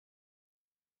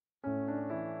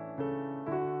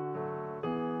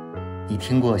你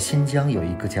听过新疆有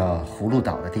一个叫葫芦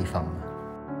岛的地方吗？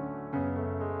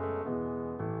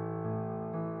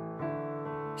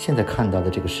现在看到的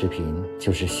这个视频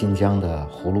就是新疆的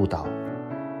葫芦岛，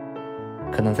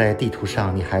可能在地图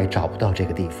上你还找不到这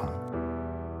个地方。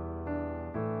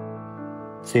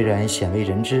虽然鲜为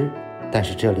人知，但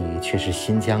是这里却是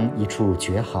新疆一处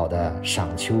绝好的赏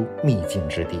秋秘境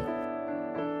之地。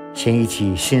先一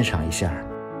起欣赏一下。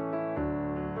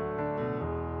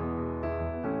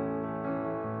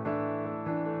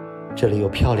这里有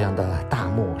漂亮的大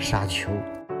漠沙丘，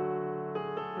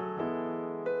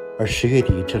而10月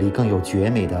底这里更有绝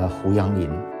美的胡杨林。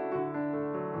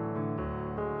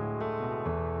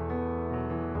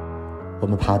我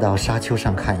们爬到沙丘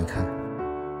上看一看，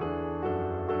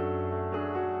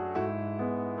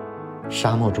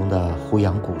沙漠中的胡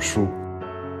杨古树，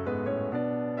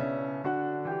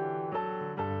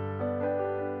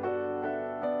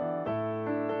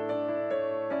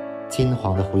金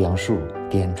黄的胡杨树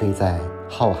点缀在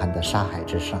浩瀚的沙海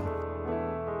之上。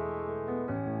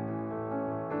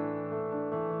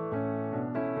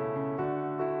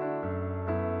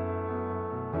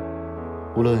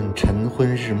无论晨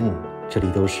昏日暮，这里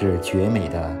都是绝美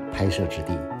的拍摄之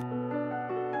地。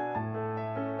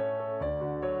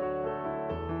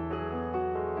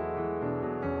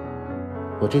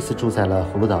我这次住在了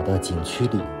葫芦岛的景区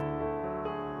里，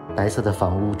白色的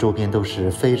房屋周边都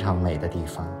是非常美的地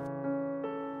方。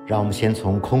让我们先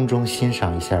从空中欣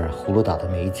赏一下葫芦岛的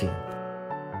美景。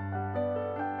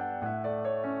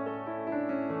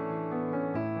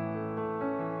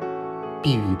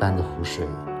碧玉般的湖水，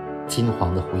金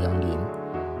黄的胡杨林，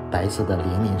白色的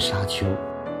连绵沙丘，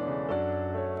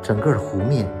整个湖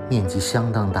面积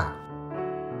相当大。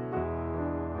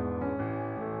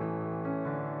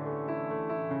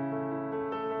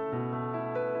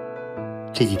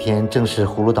这几天正是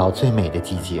葫芦岛最美的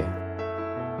季节。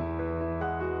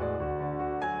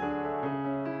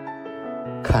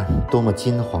看，多么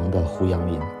金黄的胡杨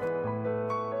林！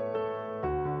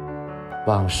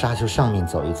往沙丘上面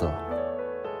走一走，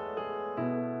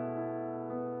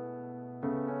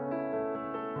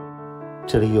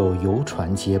这里有游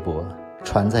船接驳，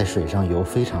船在水上游，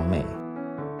非常美。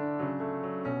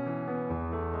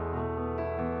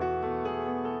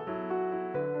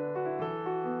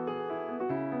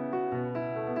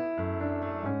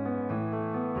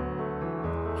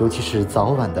尤其是早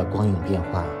晚的光影变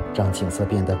化，让景色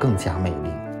变得更加美丽。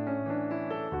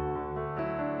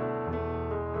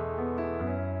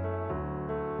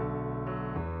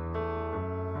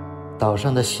岛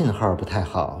上的信号不太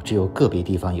好，只有个别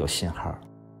地方有信号。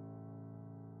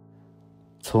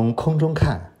从空中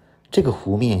看，这个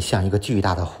湖面像一个巨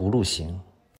大的葫芦形，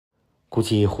估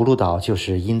计葫芦岛就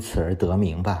是因此而得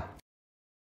名吧。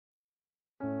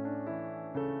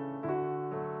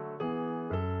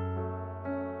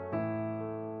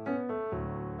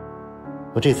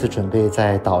我这次准备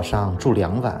在岛上住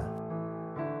2晚，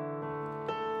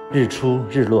日出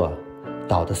日落，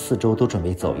岛的4周都准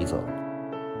备走一走，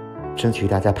争取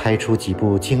大家拍出几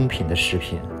部精品的视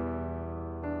频。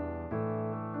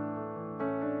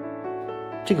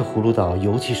这个葫芦岛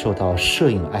尤其受到摄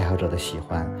影爱好者的喜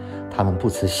欢，他们不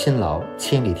辞辛劳，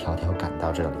千里迢迢赶到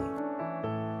这里，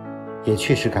也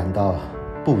确实感到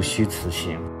不虚此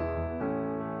行。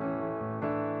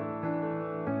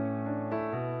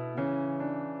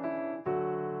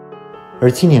而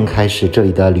今年开始，这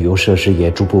里的旅游设施也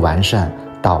逐步完善，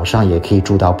岛上也可以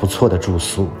住到不错的住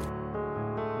宿。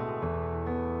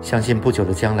相信不久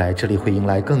的将来，这里会迎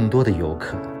来更多的游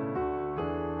客。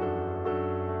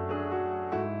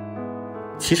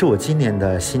其实我今年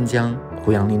的新疆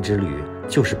胡杨林之旅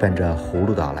就是奔着葫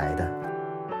芦岛来的。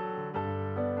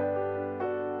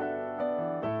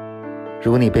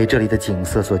如果你被这里的景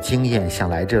色所惊艳，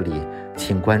想来这里，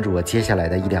请关注我接下来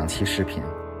的1-2期视频。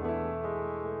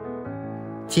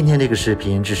今天这个视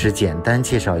频只是简单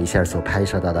介绍一下所拍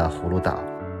摄到的葫芦岛，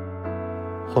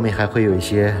后面还会有一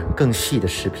些更细的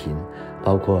视频，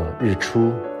包括日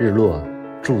出、日落、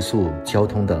住宿、交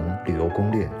通等旅游攻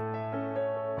略。